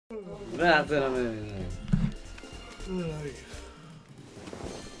That's it. I mean.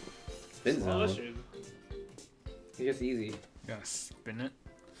 Spin zone. It gets easy. You gotta spin it.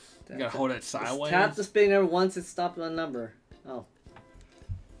 You gotta hold it sideways. Tap the spinner once it stops on a number. Oh.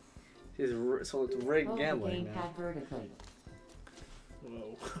 So it's rigged gambling now.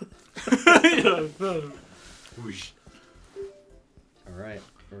 Whoa. Whoosh. Alright,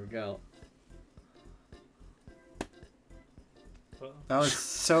 here we go. That was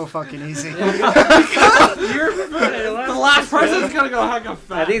so fucking easy. You're the last person's gonna go hug a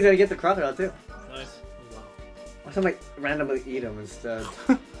fat. I think he's gonna get the crocodile too. Nice. Or something like randomly eat him instead.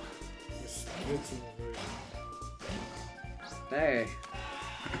 Hey.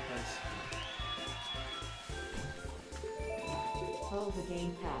 Hold the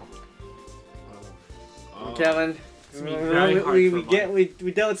gamepad. Kevin,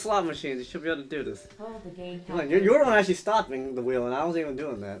 we dealt with slot machines. You should be able to do this. Hold the gamepad. Come on, you're the one actually stopping the wheel, and I wasn't even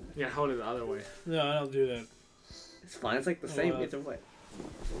doing that. Yeah, hold it the other way. No, I don't do that. It's fine. It's like the same either way.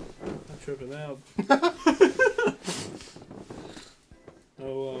 I'm tripping out.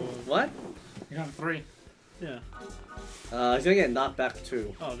 What? You got 3. Yeah. He's gonna get knocked back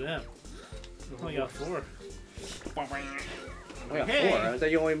 2. Oh damn. I only got 4. I got 4. I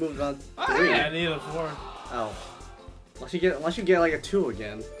thought you only moved on 3. Yeah, I need a 4. Oh. Unless you get like a 2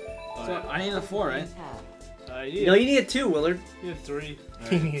 again. So I need a 4, right? No, you need a 2, Willard. You need 3.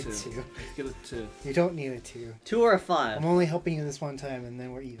 You need a 2. Let's get a 2. You don't need a 2. 2 or a 5. I'm only helping you this one time, and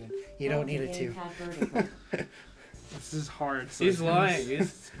then we're even. You don't need a 2. This is hard. So He's lying.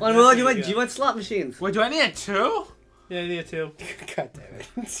 Well, Willard, you want slot machines? Wait, do I need a 2? Yeah, I need a 2. God damn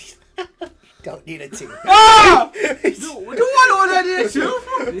it. Don't need a 2. Ah! Do I need a 2?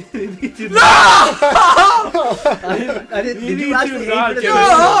 No! I didn't. Did you actually aim for the No,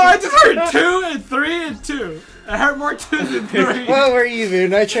 I just heard 2 and 3 and 2. I heard more 2s than 3. Well, we're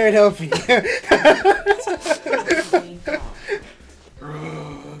even. I tried helping you.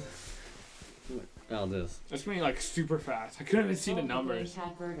 Oh, this. It's spinning like super fast. I couldn't even see the numbers.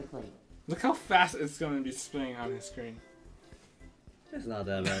 Look how fast it's going to be spinning on his screen. It's not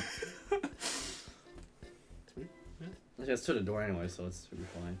that bad. Actually, it's to the door anyway, so it should be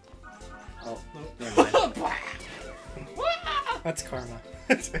fine. Oh, never mind. That's karma.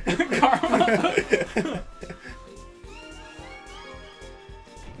 Karma.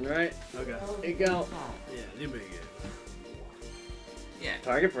 Alright, Okay. here you go. Yeah, you make it. Yeah.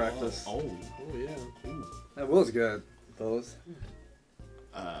 Target practice. Oh. Oh yeah. Ooh. That was good. Those.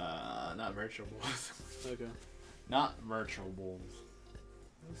 Not virtual balls. Okay. Not virtual balls.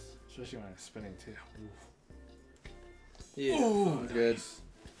 Especially when it's spinning too. Oof. Yeah. Ooh, Good.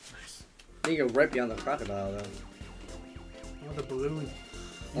 Nice. You can go right beyond the crocodile though. Oh, the balloon.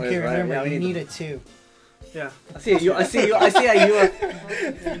 Okay, right. remember, Yeah, we you need need a 2. Yeah. I see you. I see how you are.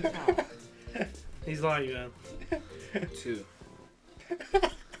 He's lying, man. 2.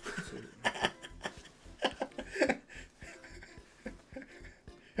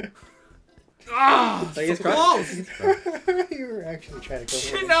 Ah! So he's close! You were actually trying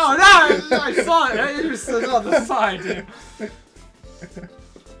to go. No, I saw it. I just stood on the side, dude.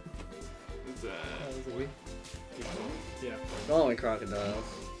 Yeah. Only crocodiles.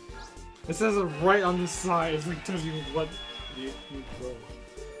 It says it right on the side. It's like tells you what you throw.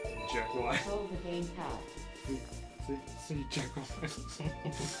 Jack why? Hold the gamepad. See, Jack why.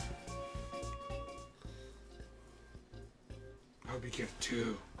 I hope you get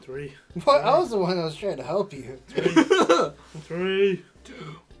 2. 3. What? I was the one that was trying to help you. 3.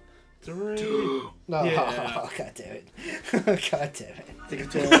 2. 3. No, Yeah. God damn it. God damn it. Take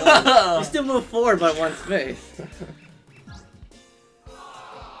it to a you still move forward by 1 space.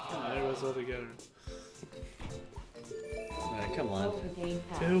 Everyone's all together. Alright, come on. Hold the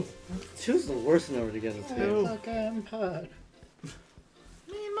gamepad. 2. 2's the worst number to get into. Two. Gamepad.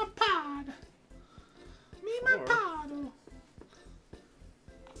 Me and my pod. Me and my Four. pod.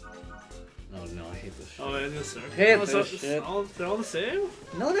 Oh no, I hate this shit. Oh, it's just circle. Hit Oh, this shit. They're all the same?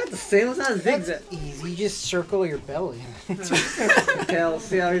 No, they're not the same. It's not a zigzag. That's easy. You just circle your belly. Okay, let's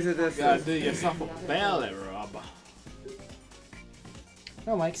see how easy this You gotta is. do yourself a belly rub.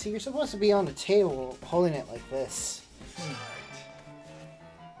 No, Mike, see, you're supposed to be on the table holding it like this.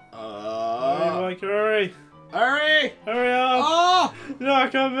 Hurry, Mike, hurry! Hurry! Hurry up! Oh! No,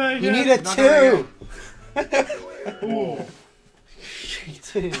 come back! You need a 2! Ooh.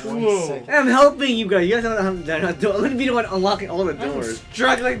 Whoa. I'm helping you guys. You guys don't have to do it. I'm gonna be the one unlocking all the I'm doors.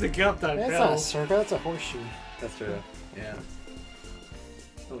 struggling to get up that That's bell. not a circle, that's a horseshoe. That's true. Yeah.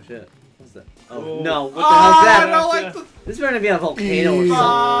 Oh shit. What's that? Oh Whoa. no. What the hell's that? I don't like the... This is gonna be a volcano or something.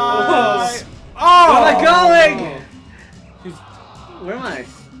 Bye. Where am I Oh! going? Where am I?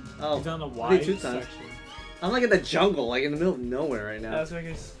 Oh, He's on the I did wide 2 times. section. I'm like in the jungle, like in the middle of nowhere right now. That's like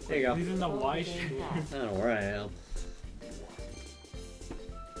he's. There you go. He's in the Hold the Y shape. gamepad. I don't know where I am.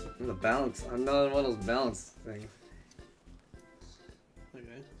 I'm the balance. I'm another one of those balance things. Okay,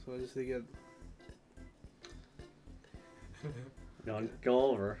 so I just need to Go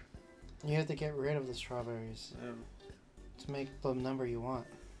over. You have to get rid of the strawberries to make the number you want.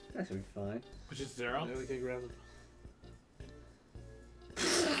 That should be fine. Which is 0. Yeah, we can grab it.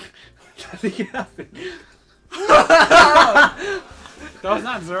 Nothing happened. That was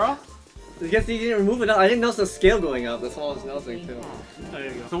not 0? I guess you didn't remove it. I didn't notice the scale going up. That's all I was noticing too. Gamepad. There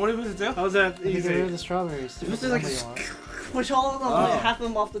you go. So what are we supposed to do? How's that You get rid of easy? the strawberries to You're make the supposed number to you want. push all of them, Oh. half of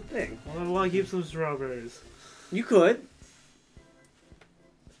them off the thing. Well, then why keep some strawberries? You could.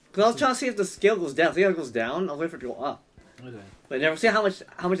 Cause I was trying to see if the scale goes down. See how it goes down? I was waiting for it to go up. Okay. But never see how much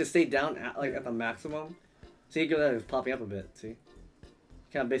it stayed down at like at the maximum. See, that it's popping up a bit. See,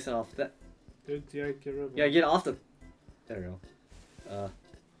 kind of base it off that. Dude, yeah, get rid of Yeah, it. get off the. There we go.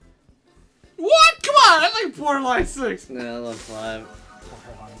 What? Come on! That's like borderline 6. No, that's 5.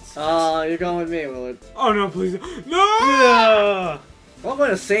 Oh, you're going with me, Willard. Oh no, please. No! Yeah! We're all going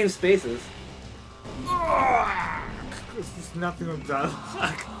to the same spaces. There's nothing of that.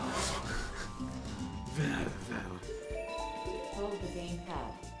 Hold the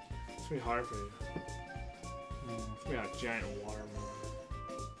gamepad. It's gonna be hard for you. It's gonna be a giant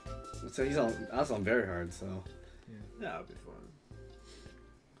watermelon. So he's on. I was on very hard. So. Yeah, it'll be fun.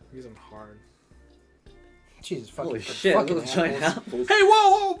 He's on hard. Jesus fucking. Holy shit! fucking Little giant apples. apples. Hey,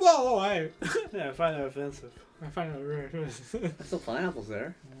 whoa, hey! Yeah, I find that offensive. I find it weird. There's still pineapples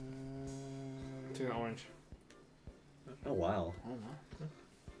there. It's an orange. Oh wow. I don't know.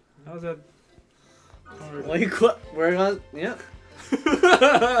 How's that? Well, you quit. We're on. Yeah.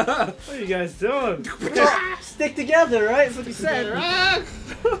 What are you guys doing? Stick together, right? That's what you said.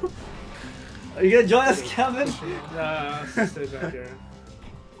 Are you gonna join us, Kevin? Nah, stay back here.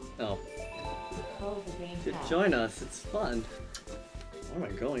 Oh, Hold the gamepad. join us. It's fun. Where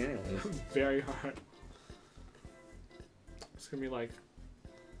am I going, anyways? Very hard. It's gonna be like.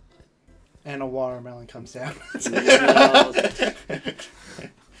 And a watermelon comes down. No.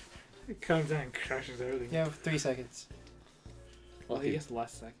 It comes down and crashes everything. You have 3 seconds. Well, he Lucky. gets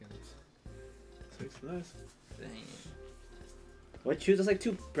less seconds. 6 nice. What? Choose? There's like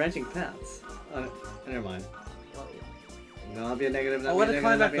 2 branching paths. Never mind. No, I'll be a negative. Not Oh, be a let it negative.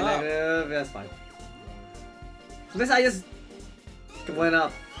 climb Not be a back up. negative. That's fine. So this I just went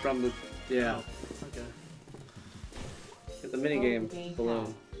up from the Okay. Get the mini game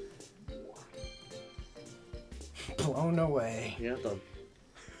balloon. Blown away. You have to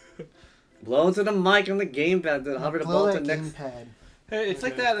blow into the mic on the gamepad to hover the Blow ball to that next. gamepad. Hey, it's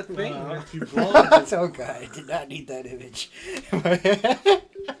like that thing. If you blow it, So good. I did not need that image. Hold the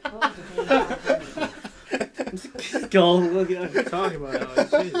gamepad. Go look at it. talking about it. Like,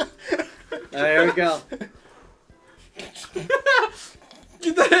 jeez. Alright, here we go.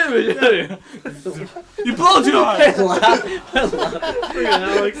 Get that image out of here. You blow too hard. Look at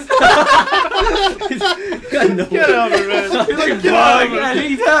Alex. Get over, man. He's like, get out of here.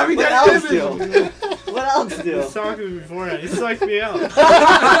 He's having What that else image. do? What else He do? was talking to me beforehand. He psyched me out.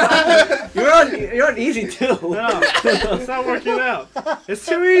 You're on easy too. No, it's not working out. It's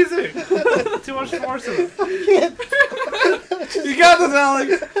too easy. Too much force in it. You got this,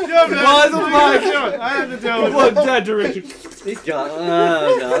 Alex. Yeah, man. Why is it I have mine? to do it. I have to do it. What that direction? He's gone.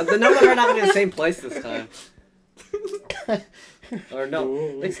 Oh no, the numbers are not gonna be in the same place this time. Or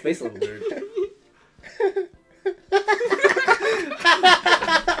no, makes space a little weird.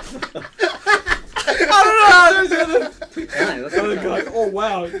 I don't know. Fine, let's Oh, go. God. Oh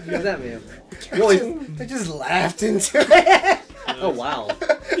wow. What does that mean? Whoa, I just laughed into it. oh wow.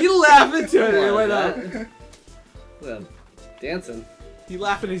 You laugh into it. Come It on, went up. that. Look at him dancing. You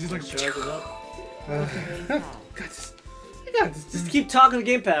laugh and he's just like, Charge it up. Hold the gamepad. God, just keep talking to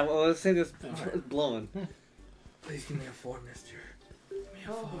the gamepad. Well, let's say this is blowing. please give me a 4, mister.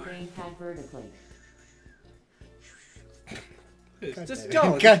 Hold the gamepad vertically. Just go,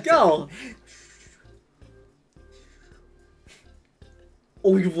 God just go.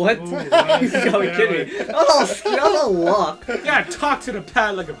 Oh, what? Ooh, You nice. gotta be Yeah, kidding me. That was a luck. You gotta talk to the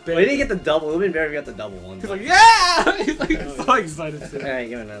pad like a Wait, baby. he didn't get the double. It would have been better if he got the double one. He's like, yeah! He's like so excited to. Alright,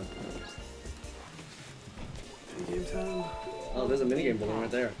 give it now. Game time. Oh, there's a minigame balloon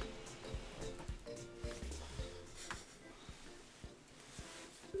right there.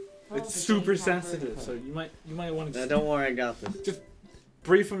 Hold It's the super gamepad sensitive, vertically. so you might want No, to don't worry, I got this.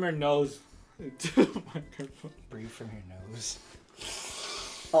 breathe from your nose into the microphone. Breathe from your nose.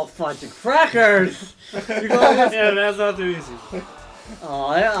 Oh, fudge crackers! You go like this. Yeah, that's not too easy. Oh,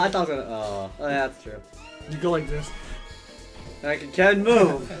 I thought it was gonna. Oh, that's true. You go like this. I can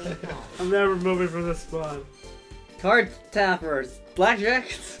move. I'm never moving from this spot. Card tappers.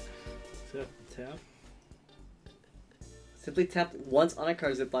 Blackjacks. Tap. Simply tap once on a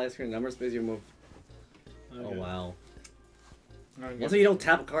card zip by the screen. Number space you move. Okay. Oh wow. Okay. Also, you don't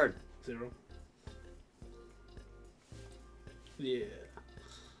tap a card. 0. Yeah.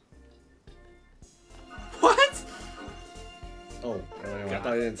 What? Oh, I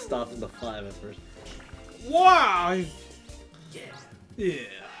thought it didn't stop in the 5 at first. Wow! Yeah.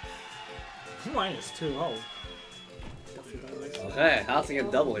 -2. Oh. Okay, House can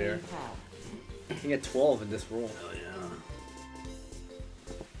get double here. You can get 12 in this roll. Oh yeah.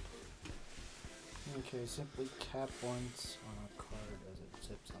 Okay, simply tap once on a card as it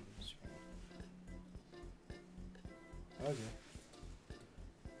zips on the screen. Okay.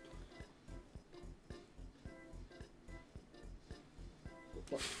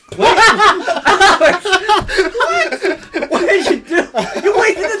 What did you do? You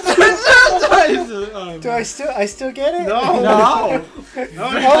wasted the Do I still get it? No.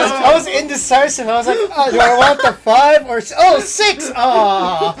 I was indecisive. I was like, oh, do I want the 5 or 6?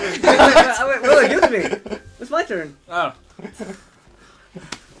 Ah. Wait, Willard, give it to me. It's my turn. Oh.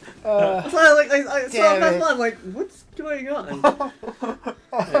 That's why I saw Damn that it. one. I'm like, what's going on?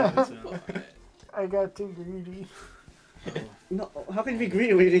 Yeah, so. I got too greedy. No, how can you be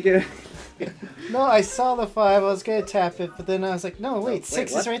greedy when you didn't get? No, I saw the 5. I was gonna tap it, but then I was like, no, wait,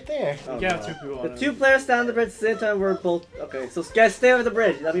 6 what? is right there. Oh, Yeah, no. 2 people on The it. 2 players stand on the bridge at the same time. We're both okay. So guys, stay over the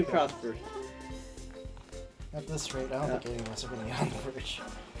bridge. Let me prosper. At this rate, I don't think any of us are gonna get on the bridge.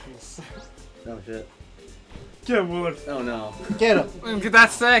 Oh shit. Get him, Willard. Oh no. Get him! Get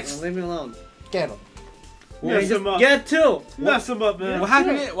that 6. Leave me alone. Get him! Mess just him up. get 2. Mess him up, man. What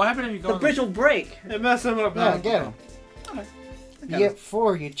happened? What happened if you go? The bridge will break. Hey, mess him up, Yeah, man. get him. You get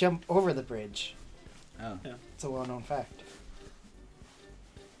 4, you jump over the bridge. Oh. Yeah. It's a well-known fact.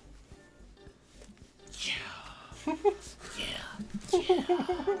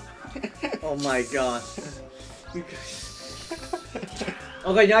 Oh my god.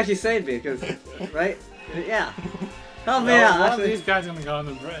 Okay, you actually saved me, because, right? Yeah. Help me out. One of Actually, these guys gonna go on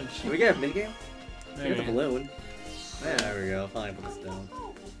the bridge. can we get a minigame? Get the Maybe. balloon. Yeah, there we go. Finally put this down.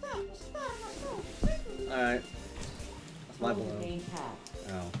 Alright. That's my balloon. Gamepad.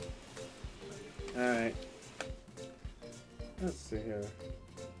 Oh. Alright. Let's see here.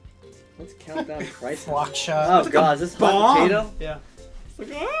 Let's count down price. Block shot. Oh god, is this hot Bomb. potato? Yeah.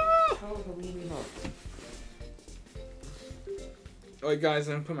 Control the Wii remote. Wait, guys,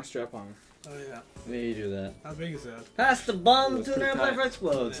 let me put my strap on. Oh yeah. Yeah, you do that. How big is that? Pass the bomb That's to pretty an tight. airplane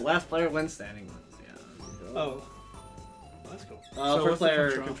explodes. Yeah. Last player wins standing ones. Yeah. Oh. That's cool. So First what's the player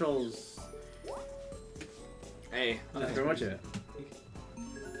control? controls. Hey. That's pretty much it.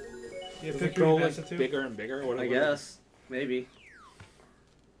 You Does pick it who go you like pass it to? bigger and bigger? Or I guess. Maybe.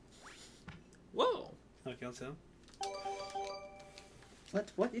 Whoa. Oh, counts down.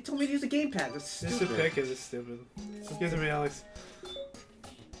 What? What? You told me to use a gamepad. That's Just stupid. a pick is stupid. Give it to me, Alex.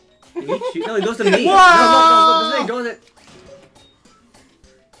 You cheat. No, it goes to me. Whoa! No, it goes to...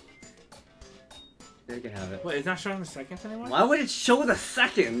 There you can have it. Wait, it's not showing the seconds anymore? Why would it show the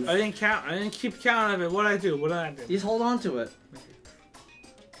seconds? I didn't count. I didn't keep count of it. What did I do? What did I do? You just hold on to it.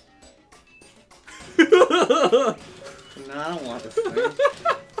 No, I don't want this thing.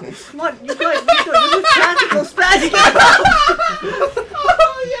 Come on, you guys, this is tactical spazzy.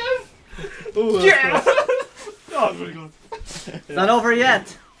 Oh yes! Ooh, that's Yes! close. Oh, that's pretty close. It's not over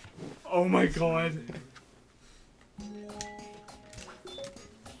yet. Oh my god.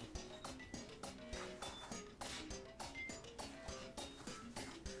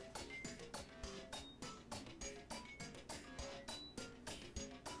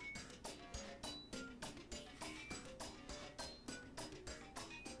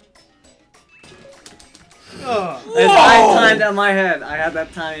 Oh, I timed that in my head. I had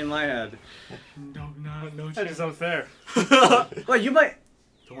that time in my head. No that chance. is unfair. Wait, you might.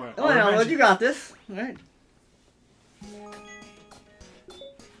 Don't worry. Oh, no, you got this. All right.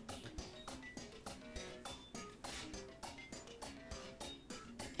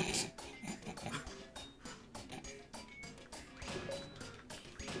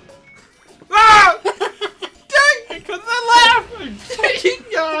 Ah! Dang! Because I laughed!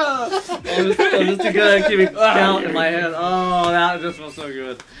 Yeah! I'm just too good at keeping count in my head. Oh, that just was so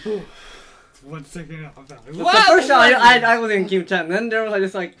good. 1 second off that. The first shot, I wasn't even keeping count. And then there was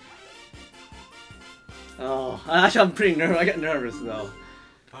just like. Oh, actually, I'm pretty nervous. I get nervous though.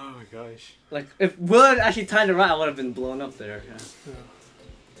 Oh my gosh. Like, if Willard actually timed it right, I would have been blown up there.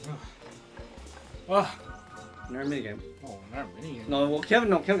 Yeah. Oh. Another minigame. Oh, not mini. No, well, Kevin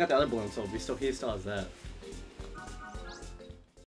got the other balloon, so he still has that.